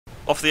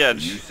Off the Are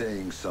edge. you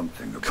saying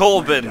something about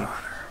Corbyn. my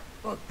daughter?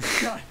 Oh,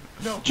 God,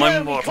 no.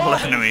 My mortal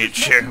enemy,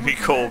 Jeremy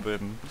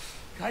Corbyn.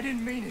 I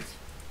didn't mean it.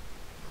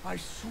 I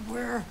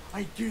swear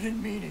I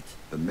didn't mean it.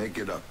 Then make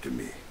it up to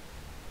me.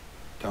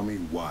 Tell me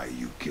why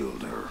you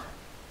killed her.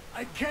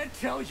 I can't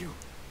tell you.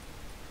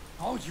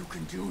 All you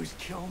can do is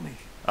kill me.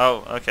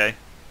 Oh, okay.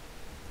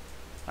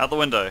 Out the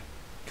window.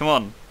 Come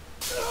on.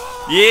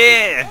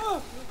 Yeah!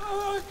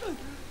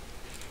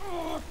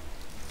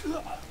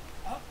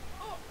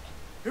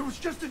 It was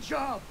just a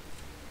job.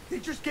 They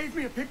just gave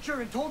me a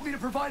picture and told me to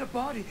provide a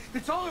body.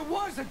 That's all it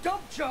was, a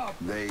dump job.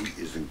 They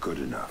isn't good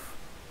enough.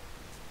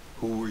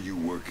 Who were you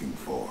working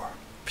for?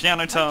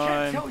 Piano I time.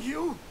 can't tell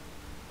you.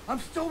 I'm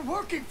still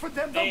working for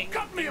them. They'll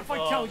gut me if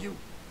I tell you.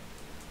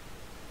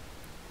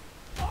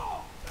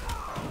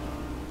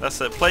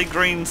 That's it. Play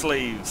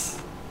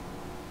Greensleeves.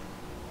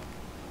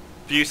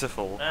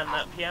 Beautiful. Man,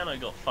 that piano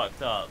got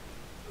fucked up.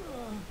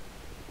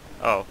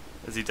 Oh,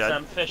 is he dead?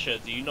 Sam Fisher,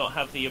 do you not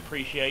have the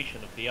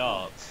appreciation of the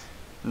arts?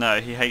 No,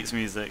 he hates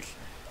music.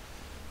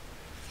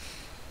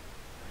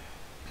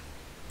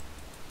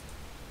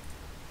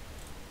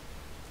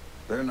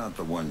 They're not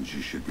the ones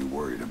you should be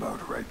worried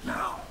about right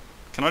now.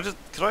 Could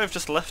I have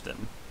just left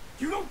him?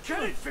 You don't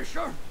get it,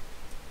 Fisher.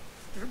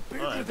 They're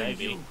bigger than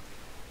maybe. you.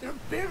 They're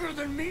bigger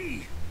than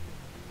me.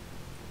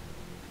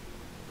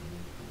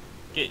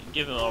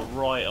 Give him a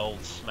right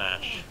old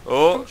smash.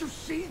 Oh, Don't you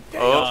see? They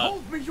Oh.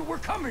 told me you were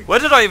coming. where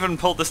did I even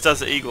pull this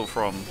Desert Eagle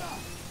from?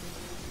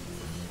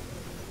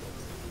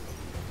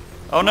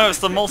 Oh no, it's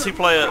the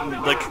multiplayer,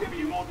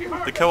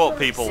 the co-op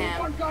people.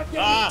 Sam, you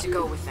Ah. need to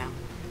go with them.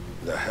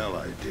 The hell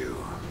I do.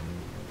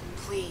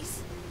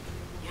 Please.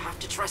 You have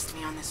to trust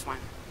me on this one.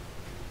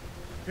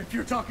 If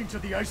you're talking to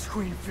the Ice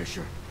Queen,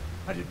 Fisher,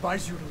 I'd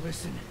advise you to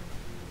listen.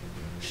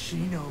 She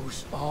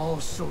knows all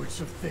sorts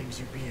of things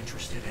you'd be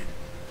interested in.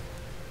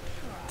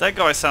 That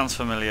guy sounds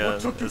familiar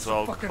What took you as so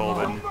well, fucking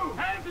Corbyn. long?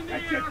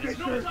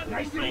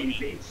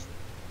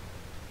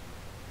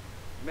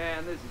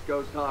 Man, this is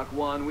Ghost Hawk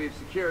 1. We've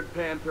secured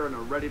Panther and are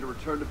ready to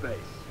return to base.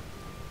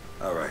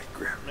 All right,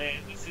 Grim. Man,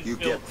 this is You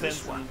Bill get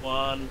this Clinton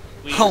 1.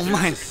 We Oh are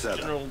my.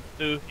 General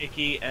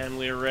Doohickey, and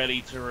we're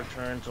ready to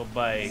return to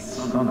base.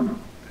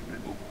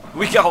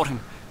 We got him.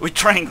 We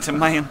tranked him,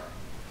 man.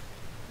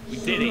 We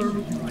did it.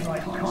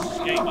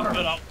 Okay, we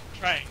got off the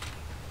train.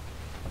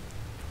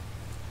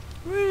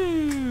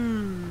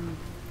 Woo.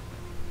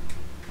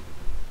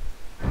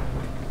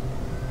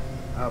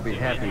 I'll be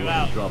happy when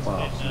Wow, you drop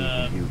off. it's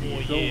been,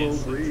 4 years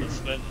since the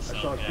Splinter I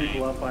saw Cell people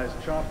game. out by his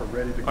chopper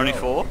ready to go. Only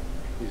 4?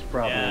 He's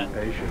probably Yeah.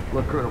 impatient.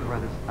 Look, Colonel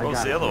Prentice, I What was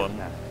got the it other as one?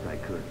 fast as I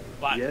could.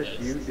 Blacklist.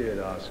 Yes, you did,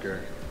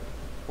 Oscar.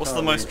 What's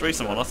the most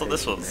recent one? I thought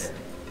this was.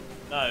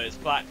 No, it's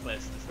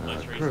Blacklist. It's the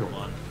most recent Colonel,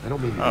 one. I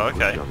don't mean to Oh, be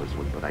pushed okay. on this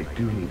one, but I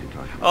do need to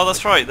talk to you. Oh,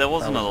 that's right. There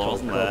was I was another one, told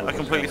wasn't there? Corbyn I was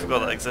completely handling forgot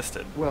that that.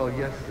 existed. Well,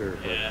 yes, sir,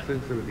 but Yeah.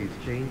 since there were these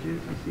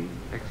changes, you see,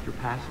 extra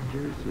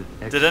passengers with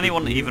extra Did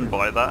anyone gear even and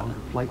buy that? longer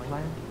flight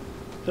plan?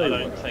 I Tell you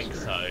don't what, think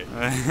Oscar.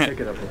 so. Pick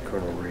it up with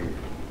Colonel Reed.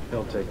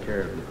 He'll take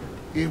care of you.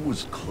 It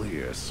was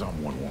clear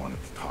someone wanted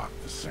to talk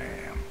to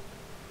Sam.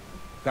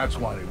 That's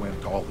why they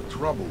went to all the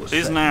trouble of Who's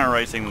setting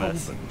narrating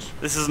this? Corbyn's.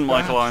 This isn't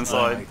Michael That's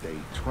Ironside. why they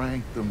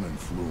tranked them and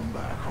flew them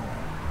back home.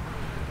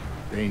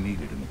 They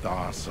needed him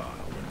docile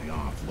when they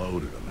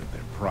offloaded him at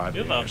their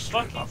private Who the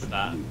airstrip fuck up is in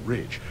that? Blue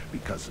Ridge,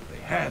 because if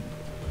they hadn't,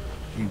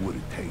 he would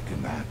have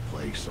taken that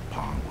place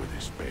upon with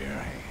his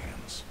bare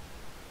hands.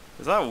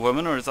 Is that a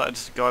woman or is that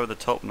just a guy with a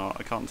top knot?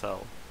 I can't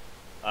tell.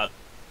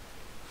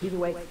 Either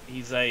way,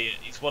 He's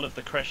one of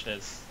the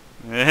Krishnas.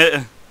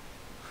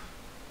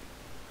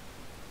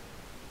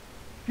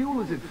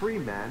 Fuel isn't free,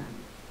 man.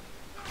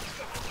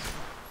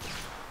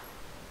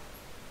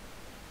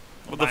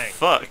 What the Bang.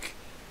 fuck?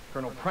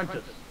 Colonel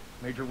Prentice,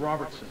 Major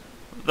Robertson.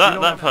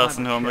 That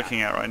person who I'm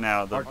looking at right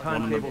now, the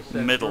one in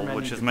the middle,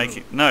 which is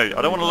making... No, I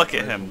don't want to look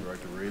at him.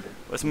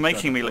 It's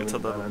making me look to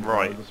the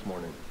right.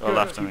 Or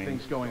left, I mean.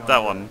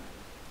 That one.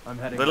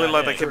 They look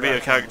like they could be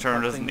a character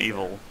in Resident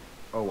Evil.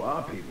 Oh,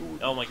 our people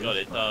would Oh my god,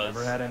 it does.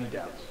 Never had any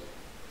doubts.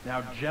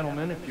 Now,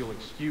 gentlemen, if you'll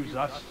excuse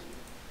us,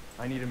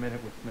 I need a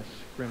minute with Miss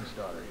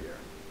Grimstarter here.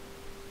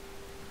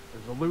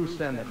 There's a loose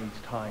end that needs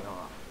tying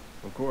off.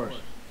 Of course,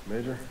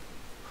 Major.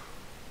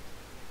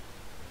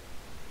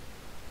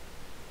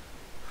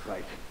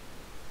 Right.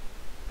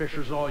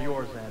 Fisher's all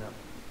yours, Anna.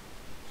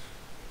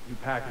 You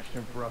packaged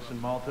him for us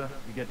in Malta.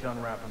 You get to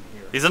unwrap him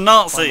here. He's a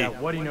Nazi! Find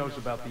out what he knows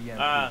about the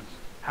MPs,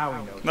 how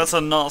he knows. That's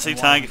a Nazi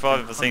tag if I've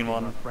ever seen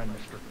one. Our friend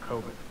Mr.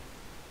 Corbyn.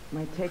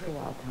 Might take a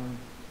while, Tom.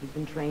 He's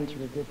been trained to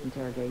resist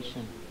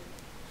interrogation.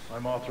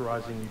 I'm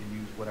authorizing you to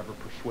use whatever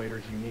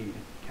persuaders you need,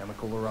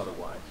 chemical or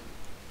otherwise.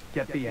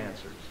 Get the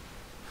answers.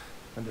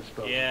 And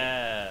dispose of them.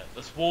 Yeah,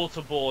 let's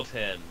waterboard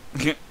him.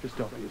 Just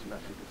don't be as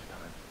messy this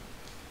time.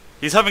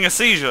 He's having a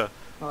seizure!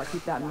 Well, I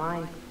keep that in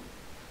mind.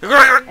 Have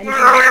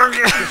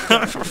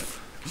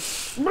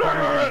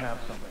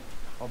something.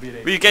 I'll be at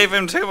 8. We gave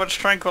him too much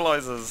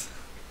tranquilizers.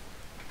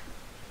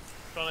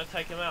 Trying to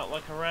take him out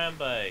like a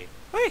Rambo.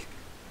 Hey!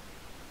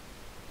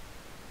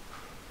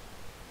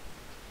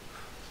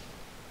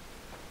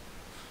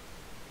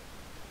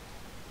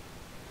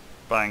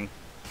 Bang.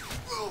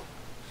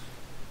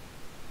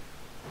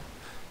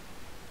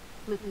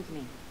 Listen to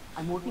me.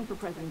 I'm working for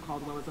President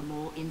Caldwell as a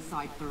mole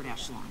inside Third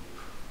Echelon.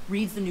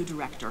 Reed's the new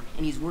director,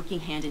 and he's working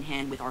hand in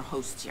hand with our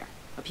hosts here,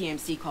 a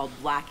PMC called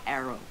Black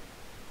Arrow.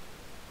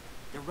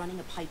 They're running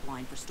a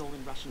pipeline for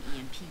stolen Russian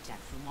EMP tech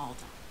from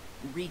Malta,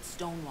 and Reed's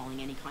stonewalling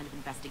any kind of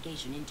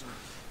investigation into it.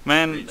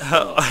 Man,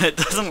 it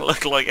doesn't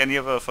look like any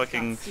of her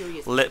fucking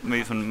lip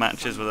movement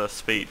matches with her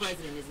speech.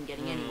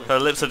 Her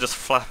lips are just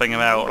flapping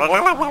about.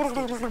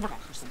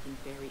 For something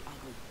very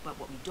ugly, but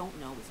what we don't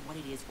know is what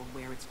it is or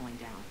where it's going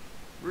down.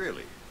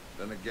 Really?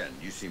 Then again,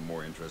 you seem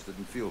more interested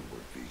in field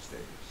work these days.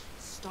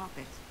 Stop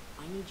it.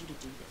 I need you to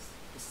do this.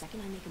 The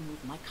second I make a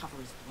move, my cover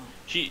is blown.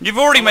 You've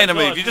already made a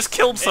move. You just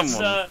killed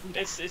someone.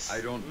 It's I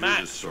don't do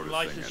Matt this sort from of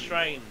Life thing is anymore.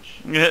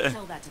 Strange. Yeah.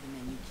 Tell that to the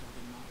men you killed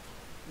in Malta.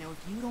 Now,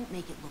 if you don't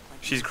make it look like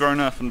She's grown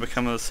up and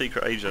become a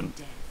secret agent.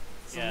 I'm dead,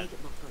 so Yeah. make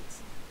it look good,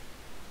 son.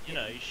 You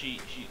know,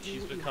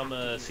 she's become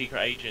a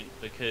secret agent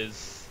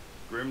because,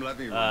 Grim, let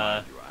me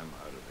remind you, I'm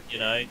out of the game. you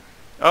know,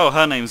 Oh,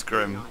 her name's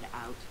Grim. Not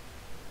out.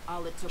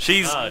 All it took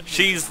She's was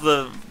she's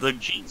the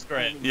she's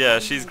great. yeah,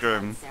 she's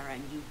Grim. Sarah,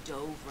 and you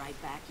dove right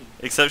back in.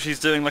 Except she's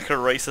doing like a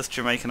racist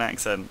Jamaican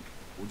accent.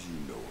 What do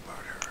you know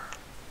about her?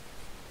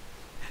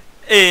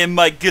 Hey,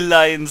 my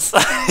Goliath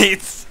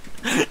sides.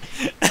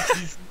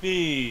 It's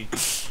me.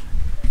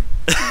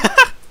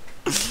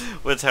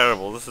 We're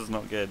terrible. This is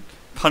not good.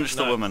 Punch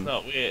the woman.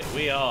 No,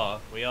 we are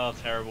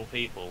terrible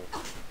people.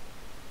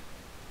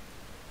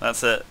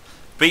 That's it.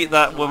 Beat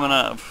that woman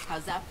up.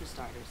 How's that for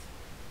starters?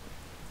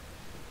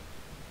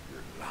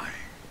 You're lying.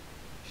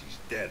 She's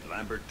dead.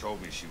 Lambert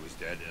told me she was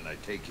dead, and I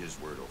take his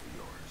word over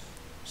yours.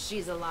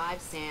 She's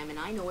alive, Sam, and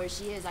I know where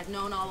she is. I've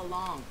known all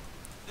along.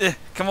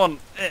 Come on.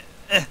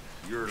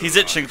 You're He's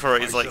lying. itching for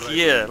it. He's Why like, should I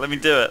yeah, believe let me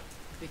you? do it.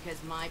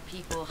 Because my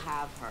people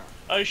have her.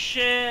 Oh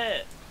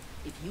shit!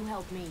 If you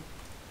help me,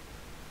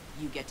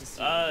 you get to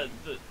see her.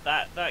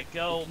 That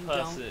girl If you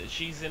person, don't,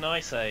 she's in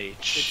Ice Age.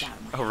 It's out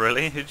of my Oh,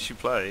 really? Who did she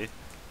play?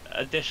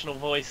 Additional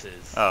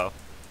voices. Oh.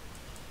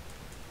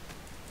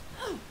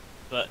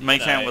 But you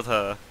Make know, out with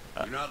her.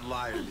 Do not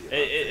lie to me about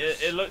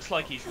it looks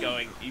like he's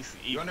going. He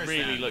You really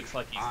understand? looks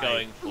like he's I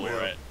going for will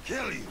it.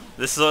 Kill you.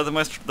 This is either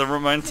the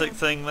romantic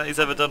thing that he's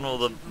ever done or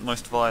the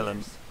most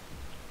violent.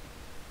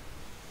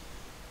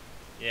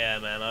 Yeah,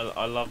 man,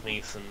 I love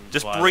me some.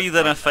 Just violent breathe in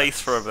her protests.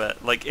 face for a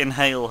bit. Like,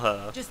 inhale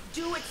her. Just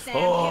do it, Sam.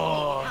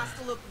 Oh. It has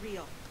to look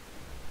real.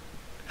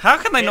 How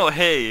can they not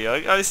hear you?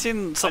 I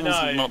assume someone's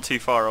know. not too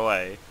far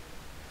away.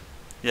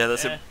 Yeah,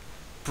 that's Yeah. it.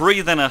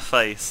 Breathe in her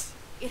face.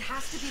 It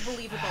has to be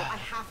believable. I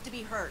have to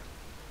be hurt.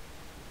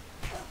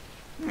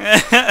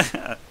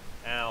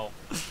 Ow.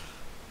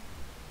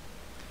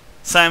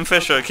 Sam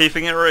Fisher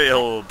keeping it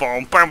real.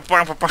 Bom, bam,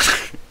 bam, bam, bam.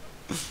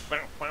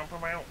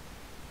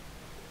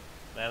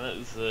 Man, that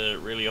was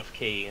really off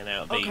key and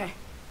out deep. Okay,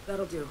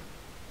 that'll do.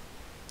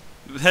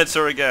 Hits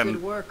her Good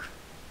again. work.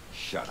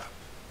 Shut up.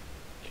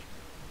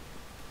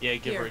 Yeah,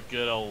 give her Here. a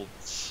good old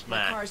My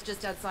smack. car's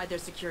just outside their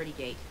security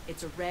gate.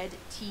 It's a red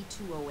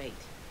T208.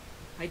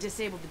 I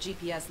disabled the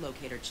GPS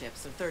locator chip,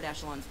 so Third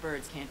Echelon's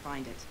birds can't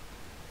find it.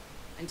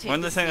 And take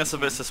When they this think that's a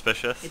thing, bit Sam.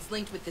 suspicious. It's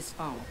linked with this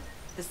phone.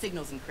 The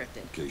signal's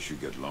encrypted. In case you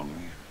get lonely.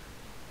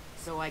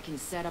 So I can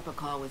set up a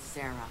call with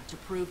Sarah to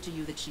prove to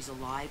you that she's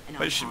alive and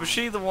Wait, was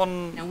she the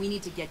one Now we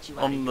need to get you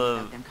out on of here the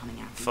without them coming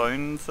after you.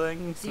 phone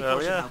thing C4 should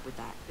earlier? help with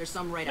that. There's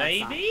some right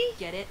Maybe? outside.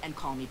 Get it and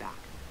call me back.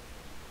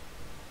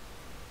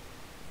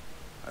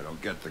 I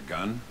don't get the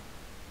gun.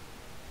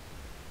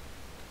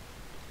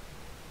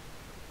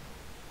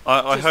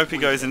 I Just hope he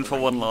point goes it in at for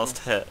the one right last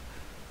hit.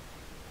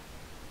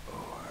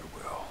 Oh, I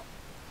will.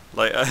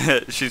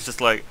 Like, she's just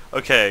like,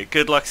 okay,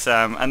 good luck,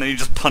 Sam, and then he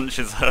just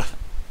punches her.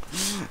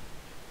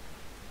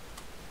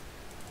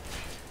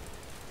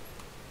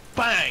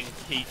 Bang!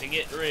 Keeping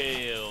it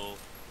real.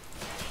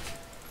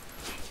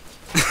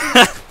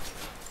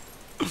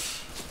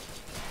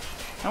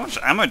 How much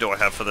ammo do I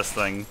have for this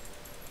thing?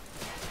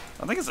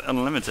 I think it's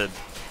unlimited.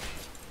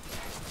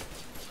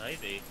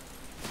 Maybe.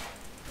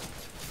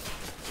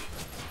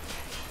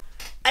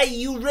 Are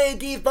you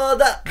ready for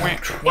the...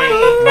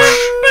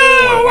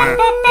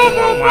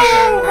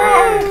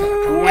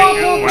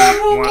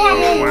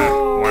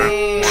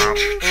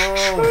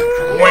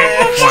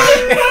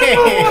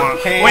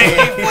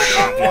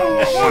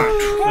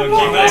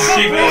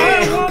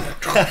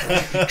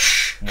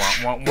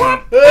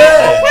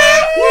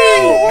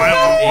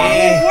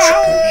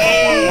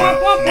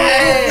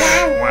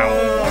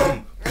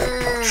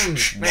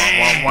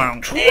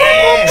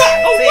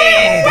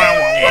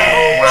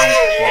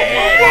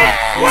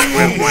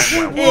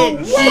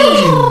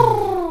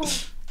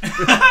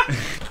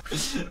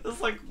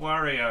 It's like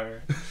Wario.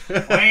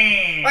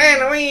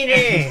 Well, we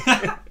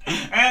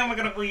And we're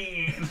gonna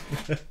win.